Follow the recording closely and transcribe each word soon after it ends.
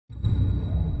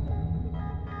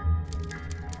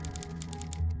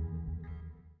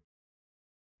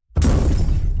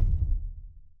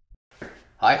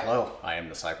Hi, hello, I am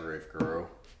the Cyberwave Guru.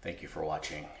 Thank you for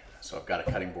watching. So I've got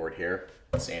a cutting board here,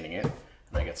 sanding it, and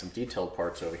I got some detailed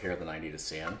parts over here that I need to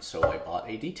sand, so I bought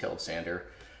a detailed sander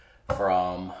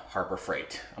from Harbor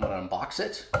Freight. I'm going to unbox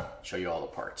it, show you all the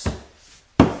parts.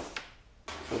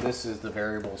 So this is the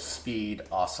variable speed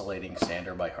oscillating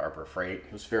sander by Harbor Freight.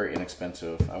 It was very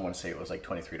inexpensive. I want to say it was like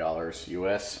 $23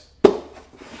 US.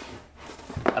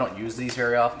 I don't use these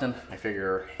very often. I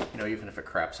figure, even if it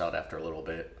craps out after a little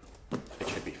bit, it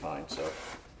should be fine. So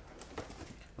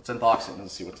let's unbox it and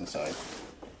see what's inside.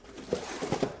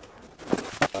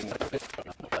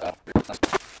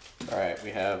 All right,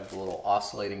 we have the little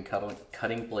oscillating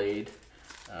cutting blade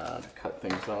to cut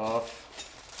things off.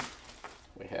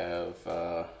 We have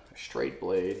a straight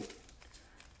blade.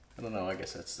 I don't know, I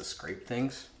guess that's to scrape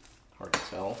things. Hard to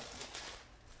tell.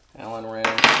 Allen wrench.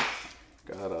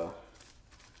 Got a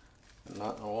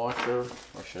nut and a washer,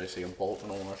 or should I say a bolt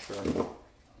and a washer.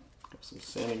 Got some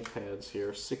sanding pads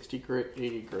here, 60 grit,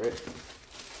 80 grit.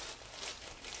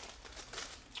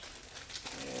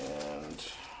 And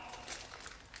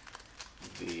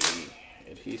the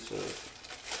adhesive,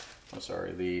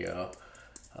 the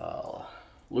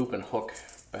loop and hook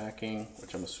backing,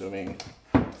 which I'm assuming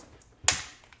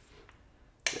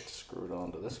gets screwed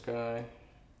onto this guy.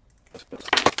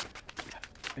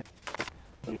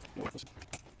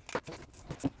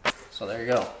 So there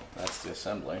you go, that's the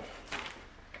assembly.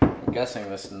 I'm guessing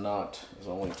this nut is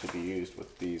only to be used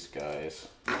with these guys,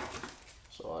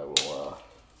 so I will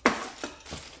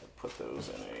put those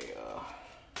in a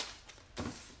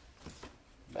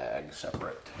bag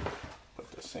separate.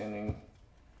 Put the sanding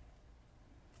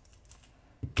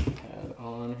pad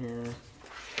on here.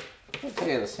 I'll tell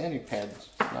you, the sanding pad's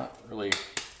not really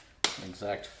an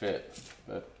exact fit,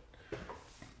 but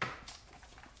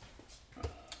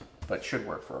should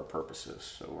work for our purposes.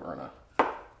 So we're gonna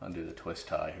undo the twist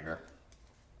tie here.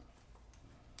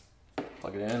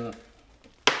 Plug it in,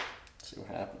 see what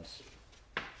happens.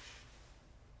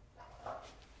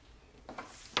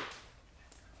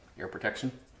 Ear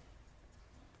protection.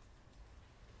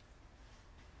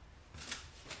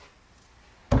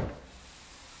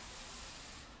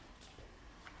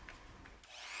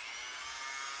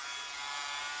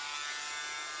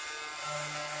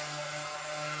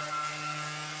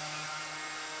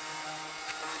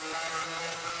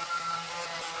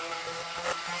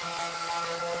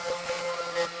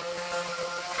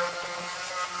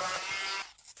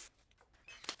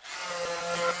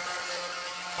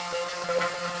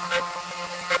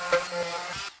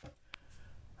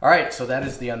 All right, so that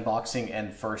is the unboxing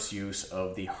and first use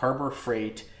of the Harbor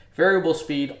Freight variable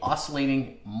speed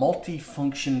oscillating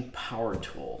multifunction power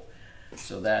tool.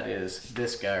 So that is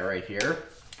this guy right here.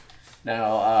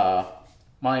 Now,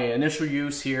 my initial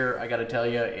use here, I gotta tell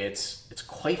you, it's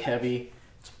quite heavy,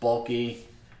 it's bulky.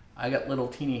 I got little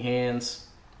teeny hands.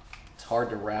 It's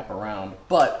hard to wrap around,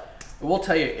 but I will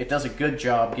tell you, it does a good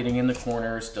job getting in the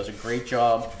corners, does a great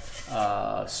job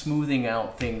smoothing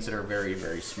out things that are very,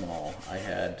 very small. I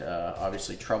had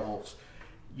obviously troubles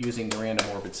using the random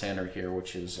orbit sander here,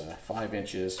 which is 5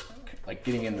 inches. Like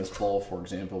getting in this bowl, for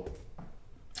example,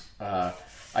 I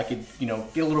could, get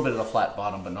a little bit of the flat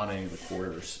bottom, but not any of the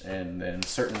quarters. And then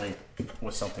certainly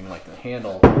with something like the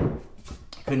handle,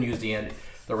 I couldn't use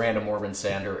the random orbit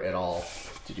sander at all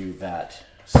to do that.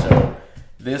 So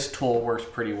this tool works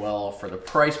pretty well for the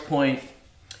price point.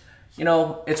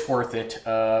 It's worth it.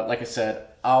 Like I said,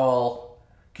 I'll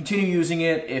continue using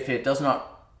it if it does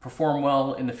not perform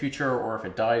well in the future or if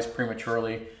it dies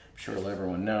prematurely. I'm sure to let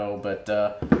everyone know, but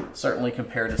certainly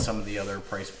compared to some of the other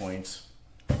price points,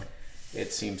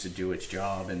 it seems to do its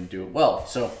job and do it well.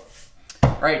 So,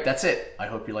 all right, that's it. I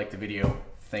hope you liked the video.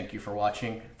 Thank you for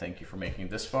watching. Thank you for making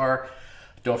it this far.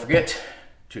 Don't forget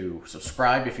to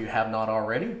subscribe if you have not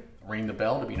already. Ring the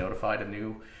bell to be notified of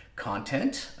new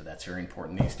content. That's very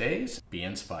important these days. Be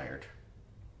inspired.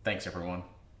 Thanks, everyone.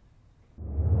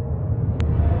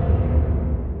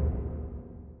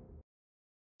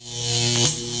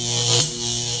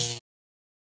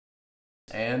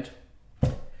 And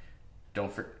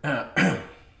don't forget.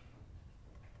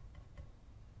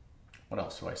 What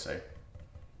else do I say?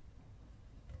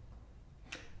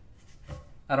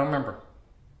 I don't remember.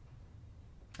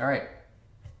 All right.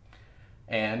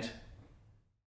 And